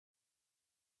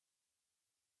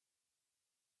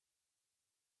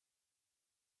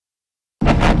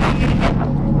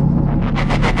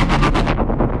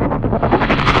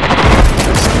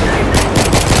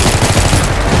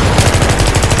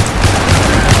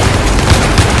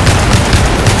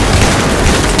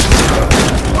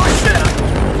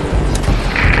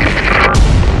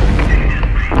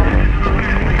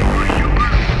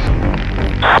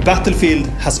Battlefield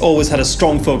has always had a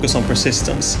strong focus on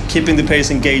persistence, keeping the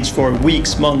players engaged for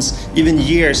weeks, months, even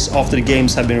years after the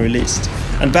games have been released.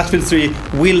 And Battlefield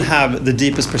 3 will have the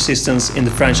deepest persistence in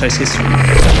the franchise history.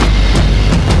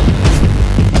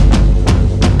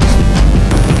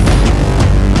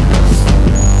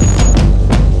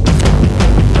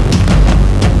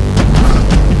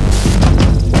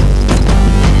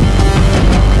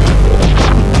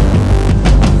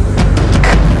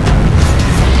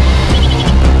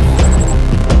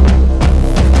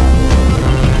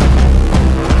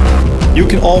 You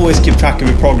can always keep track of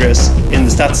your progress in the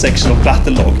stats section of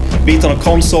Battlelog, be it on a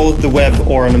console, the web,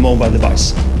 or on a mobile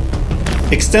device.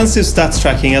 Extensive stats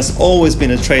tracking has always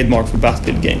been a trademark for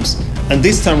Battlefield games, and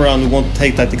this time around we want to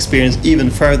take that experience even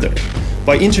further.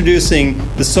 By introducing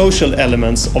the social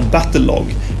elements of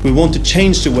Battlelog, we want to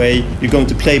change the way you're going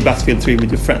to play Battlefield 3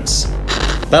 with your friends.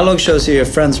 Battlelog shows you your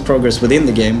friends' progress within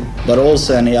the game, but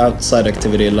also any outside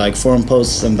activity like forum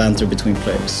posts and banter between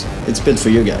players. It's built for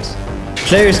you guys.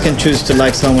 Players can choose to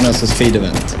like someone else's feed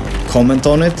event, comment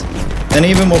on it, and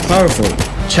even more powerful,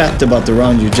 chat about the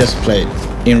round you just played,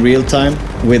 in real time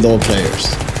with all players.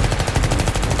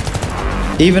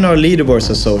 Even our leaderboards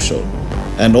are social,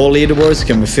 and all leaderboards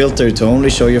can be filtered to only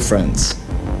show your friends.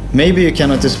 Maybe you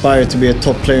cannot aspire to be a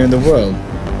top player in the world,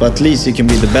 but at least you can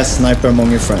be the best sniper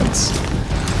among your friends.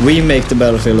 We make the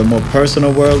Battlefield a more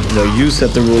personal world where you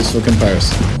set the rules for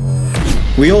comparison.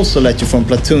 We also let you form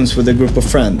platoons with a group of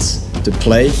friends to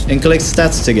play and collect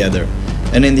stats together,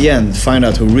 and in the end find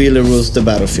out who really rules the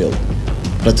battlefield.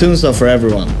 Platoons are for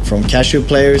everyone, from casual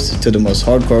players to the most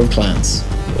hardcore of clans.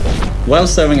 While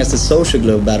serving as the social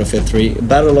glue of Battlefield 3,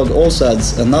 Battlelog also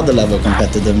adds another level of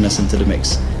competitiveness into the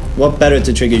mix. What better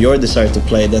to trigger your desire to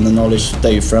play than the knowledge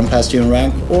that your friend passed you in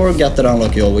rank or got that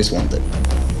unlock you always wanted?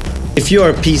 If you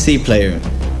are a PC player,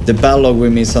 the Battlelog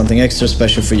will mean something extra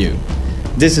special for you.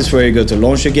 This is where you go to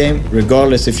launch your game,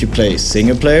 regardless if you play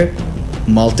single player,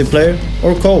 multiplayer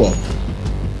or co-op.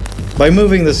 By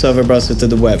moving the server browser to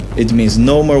the web, it means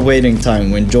no more waiting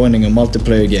time when joining a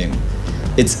multiplayer game.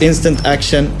 It's instant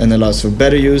action and allows for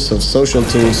better use of social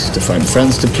tools to find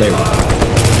friends to play with.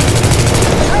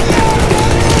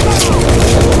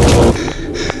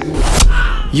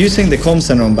 Using the comm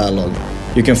center on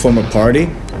Battlelog, you can form a party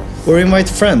or invite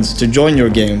friends to join your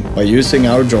game by using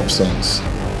our drop zones.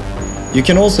 You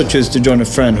can also choose to join a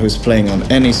friend who is playing on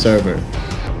any server.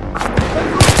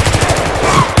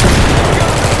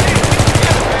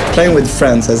 Playing with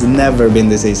friends has never been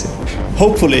this easy.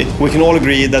 Hopefully, we can all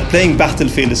agree that playing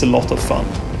Battlefield is a lot of fun.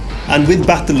 And with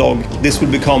Battlelog, this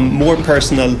will become more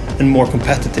personal and more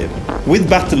competitive. With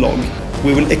Battlelog,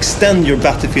 we will extend your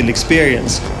Battlefield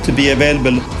experience to be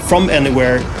available from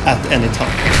anywhere at any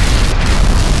time.